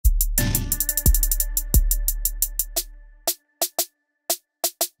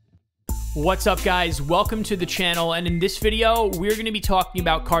What's up, guys? Welcome to the channel, and in this video we're going to be talking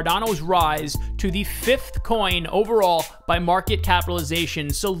about Cardano's rise to the 5th coin overall by market capitalization,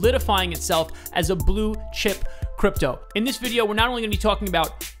 solidifying itself as a blue chip crypto. In this video we're not only going to be talking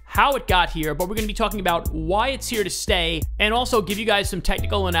about how it got here, but we're going to be talking about why it's here to stay and also give you guys some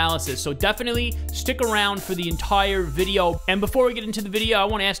technical analysis. So definitely stick around for the entire video. And before we get into the video, I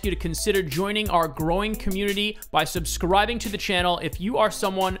want to ask you to consider joining our growing community by subscribing to the channel if you are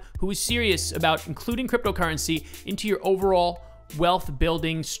someone who is serious about including cryptocurrency into your overall wealth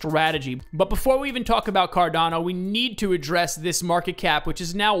building strategy. But before we even talk about Cardano, we need to address this market cap, which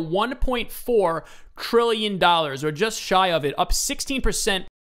is now $1.4 trillion, or just shy of it, up 16%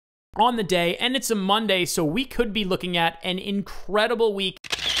 on the day, and it's a Monday, so we could be looking at an incredible week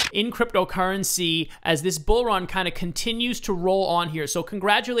in cryptocurrency as this bull run kind of continues to roll on here. So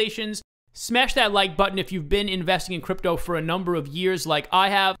congratulations. Smash that like button if you've been investing in crypto for a number of years like I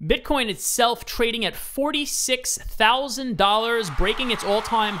have. Bitcoin itself trading at $46,000, breaking its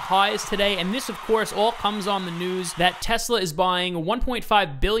all-time highs today. And this, of course, all comes on the news that Tesla is buying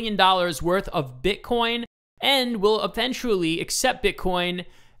 $1.5 billion worth of Bitcoin and will eventually accept Bitcoin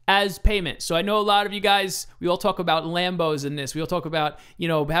as payment. So I know a lot of you guys, we all talk about Lambos in this. We all talk about, you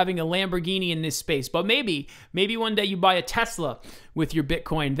know, having a Lamborghini in this space. But maybe one day you buy a Tesla with your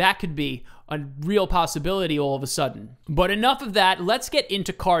Bitcoin. That could be a real possibility all of a sudden. But enough of that. Let's get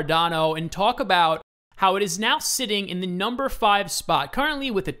into Cardano and talk about how it is now sitting in the number 5 spot,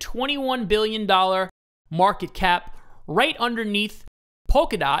 currently with a $21 billion market cap, right underneath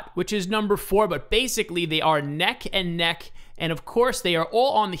Polkadot, which is number 4. But basically they are neck and neck. And of course, they are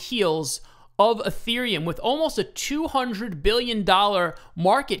all on the heels of Ethereum with almost a $200 billion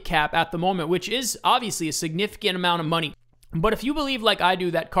market cap at the moment, which is obviously a significant amount of money. But if you believe, like I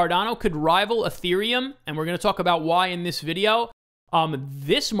do, that Cardano could rival Ethereum, and we're going to talk about why in this video,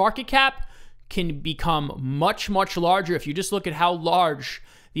 this market cap can become much, much larger if you just look at how large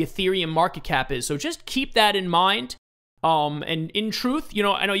the Ethereum market cap is. So just keep that in mind. And in truth, you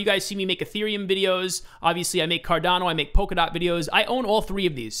know, I know you guys see me make Ethereum videos. Obviously, I make Cardano, I make Polkadot videos. I own all 3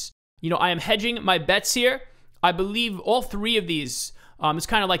 of these. You know, I am hedging my bets here. I believe all 3 of these is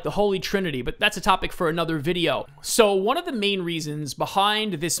kind of like the Holy Trinity, but that's a topic for another video. So one of the main reasons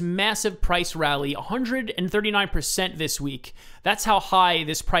behind this massive price rally, 139% this week, that's how high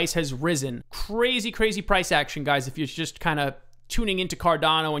this price has risen. Crazy, crazy price action, guys, if you're just kind of tuning into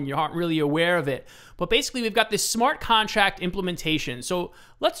Cardano and you aren't really aware of it. But basically, we've got this smart contract implementation. So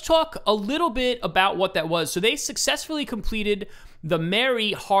let's talk a little bit about what that was. So they successfully completed the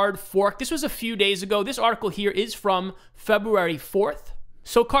Mary hard fork. This was a few days ago. This article here is from February 4th.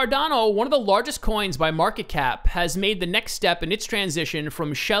 So Cardano, one of the largest coins by market cap, has made the next step in its transition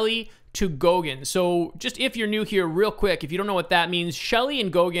from Shelley to Goguen. So just if you're new here, real quick, if you don't know what that means, Shelley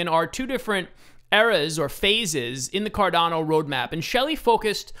and Goguen are 2 different eras or phases in the Cardano roadmap. And Shelley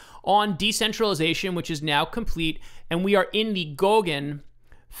focused on decentralization, which is now complete, and we are in the Goguen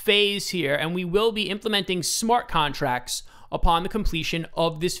phase here, and we will be implementing smart contracts upon the completion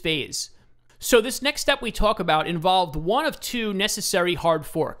of this phase. So this next step we talk about involved one of 2 necessary hard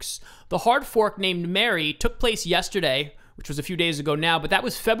forks. The hard fork named Mary took place yesterday, which was a few days ago now, but that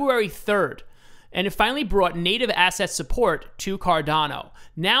was February 3rd. And it finally brought native asset support to Cardano.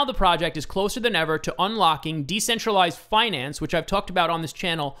 Now the project is closer than ever to unlocking decentralized finance, which I've talked about on this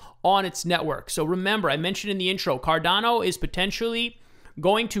channel, on its network. So remember, I mentioned in the intro, Cardano is potentially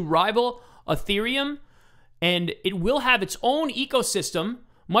going to rival Ethereum, and it will have its own ecosystem,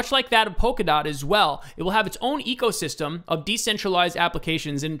 much like that of Polkadot as well. It will have its own ecosystem of decentralized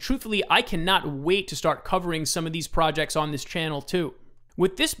applications, and truthfully, I cannot wait to start covering some of these projects on this channel too.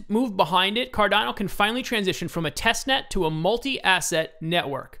 With this move behind it, Cardano can finally transition from a testnet to a multi-asset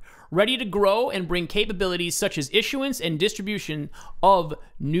network, ready to grow and bring capabilities such as issuance and distribution of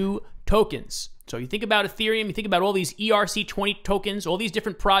new tokens. So you think about Ethereum, you think about all these ERC20 tokens, all these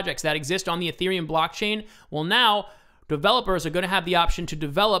different projects that exist on the Ethereum blockchain. Well, now developers are going to have the option to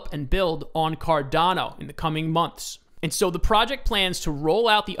develop and build on Cardano in the coming months. And so the project plans to roll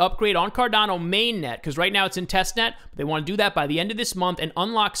out the upgrade on Cardano mainnet, because right now it's in testnet, but they want to do that by the end of this month and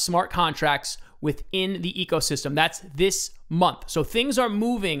unlock smart contracts within the ecosystem. That's this month. So things are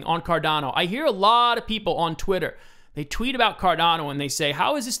moving on Cardano. I hear a lot of people on Twitter, they tweet about Cardano and they say,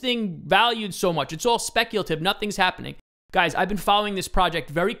 how is this thing valued so much? It's all speculative, nothing's happening. Guys, I've been following this project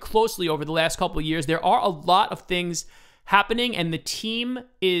very closely over the last couple of years. There are a lot of things happening, and the team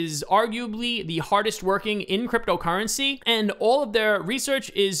is arguably the hardest working in cryptocurrency, and all of their research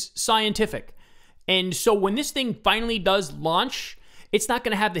is scientific. And so when this thing finally does launch, it's not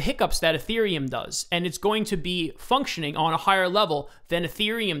going to have the hiccups that Ethereum does, and it's going to be functioning on a higher level than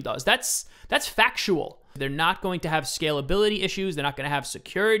Ethereum does. That's factual. They're not going to have scalability issues. They're not going to have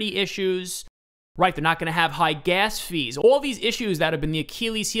security issues, right? They're not going to have high gas fees. All these issues that have been the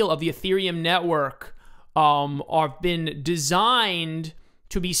Achilles heel of the Ethereum network have been designed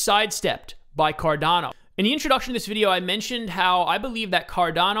to be sidestepped by Cardano. In the introduction to this video, I mentioned how I believe that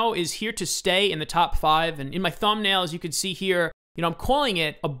Cardano is here to stay in the top 5. And in my thumbnail, as you can see here, I'm calling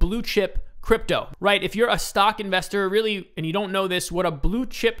it a blue chip crypto, right? If you're a stock investor, really, and you don't know this, what a blue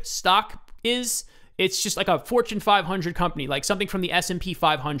chip stock is, it's just like a Fortune 500 company, like something from the S&P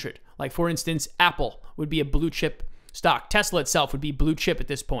 500. Like, for instance, Apple would be a blue chip stock. Tesla itself would be blue chip at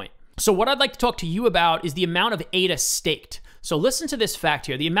this point. So what I'd like to talk to you about is the amount of ADA staked. So listen to this fact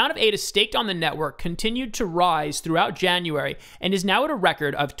here. The amount of ADA staked on the network continued to rise throughout January and is now at a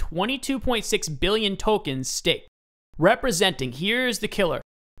record of 22.6 billion tokens staked, representing, here's the killer,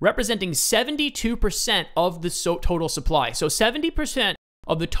 representing 72% of the total supply. So 70%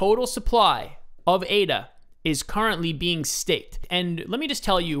 of the total supply of ADA is currently being staked. And let me just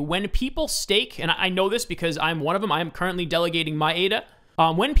tell you, when people stake, and I know this because I'm one of them, I am currently delegating my ADA.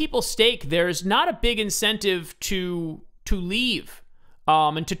 When people stake, there's not a big incentive to leave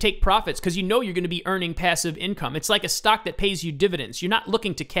and to take profits, because you're going to be earning passive income. It's like a stock that pays you dividends. You're not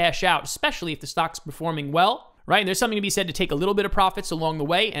looking to cash out, especially if the stock's performing well, right? And there's something to be said to take a little bit of profits along the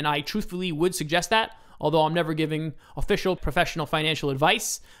way, and I truthfully would suggest that, although I'm never giving official professional financial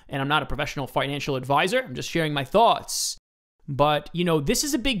advice, and I'm not a professional financial advisor. I'm just sharing my thoughts. But, this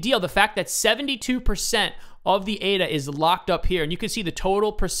is a big deal. The fact that 72% of the ADA is locked up here, and you can see the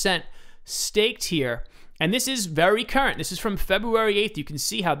total percent staked here. And this is very current. This is from February 8th. You can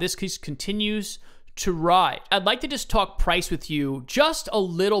see how this continues to ride. I'd like to just talk price with you just a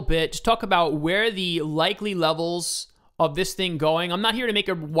little bit, just talk about where the likely levels of this thing going. I'm not here to make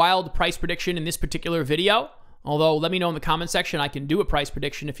a wild price prediction in this particular video, although let me know in the comment section. I can do a price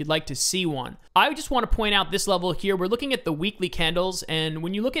prediction if you'd like to see one. I just want to point out this level here. We're looking at the weekly candles, and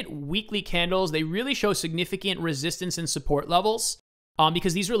when you look at weekly candles, they really show significant resistance and support levels.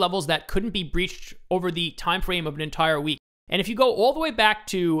 Because these are levels that couldn't be breached over the time frame of an entire week. And if you go all the way back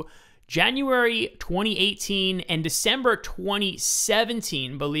to January 2018 and December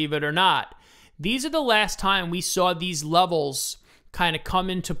 2017, believe it or not, these are the last time we saw these levels kind of come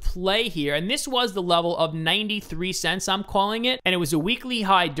into play here. And this was the level of 93 cents, I'm calling it. And it was a weekly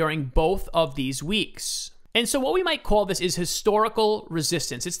high during both of these weeks. And so what we might call this is historical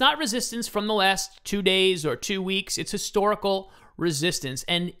resistance. It's not resistance from the last 2 days or 2 weeks. It's historical resistance.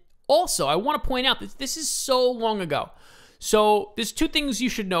 And also, I want to point out that this is so long ago. So there's 2 things you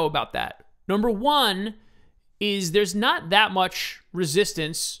should know about that. Number one is there's not that much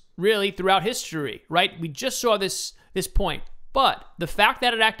resistance really throughout history, right? We just saw this point. But the fact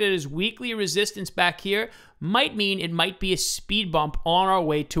that it acted as weekly resistance back here might mean it might be a speed bump on our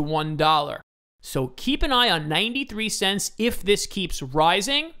way to $1. So keep an eye on 93 cents if this keeps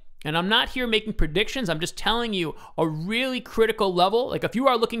rising. And I'm not here making predictions. I'm just telling you a really critical level. Like if you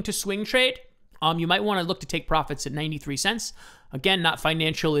are looking to swing trade, you might want to look to take profits at 93 cents. Again, not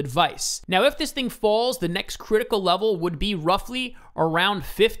financial advice. Now, if this thing falls, the next critical level would be roughly around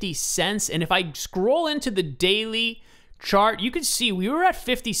 50 cents. And if I scroll into the daily chart, you can see we were at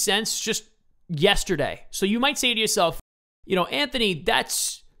 50 cents just yesterday. So you might say to yourself, Anthony,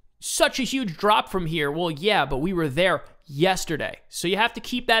 that's such a huge drop from here. Well, yeah, but we were there yesterday. So you have to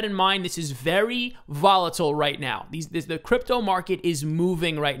keep that in mind. This is very volatile right now. The crypto market is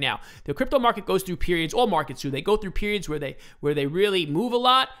moving right now. The crypto market goes through periods, all markets do. They go through periods where they really move a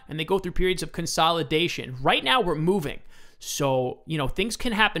lot, and they go through periods of consolidation. Right now we're moving. So, things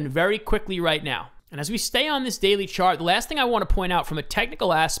can happen very quickly right now. And as we stay on this daily chart, the last thing I want to point out from a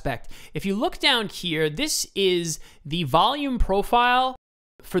technical aspect, if you look down here, this is the volume profile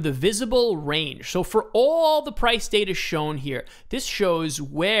for the visible range. So for all the price data shown here, this shows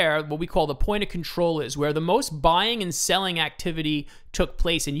where what we call the point of control is, where the most buying and selling activity took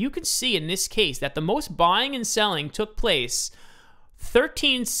place. And you can see in this case that the most buying and selling took place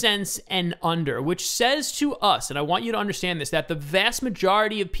 13 cents and under, which says to us, and I want you to understand this, that the vast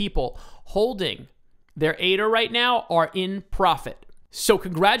majority of people holding their ADA right now are in profit. So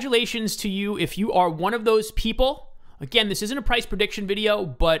congratulations to you if you are one of those people. Again, this isn't a price prediction video,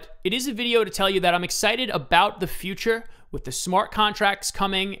 but it is a video to tell you that I'm excited about the future with the smart contracts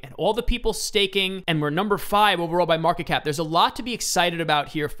coming and all the people staking, and we're number 5 overall by market cap. There's a lot to be excited about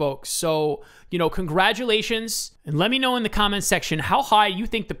here, folks. So, congratulations. And let me know in the comments section how high you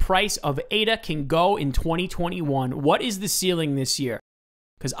think the price of ADA can go in 2021. What is the ceiling this year?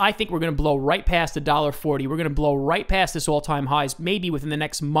 because I think we're going to blow right past $1.40. We're going to blow right past this all-time highs, maybe within the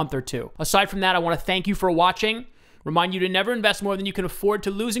next month or two. Aside from that, I want to thank you for watching. Remind you to never invest more than you can afford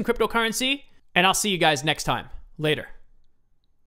to lose in cryptocurrency. And I'll see you guys next time. Later.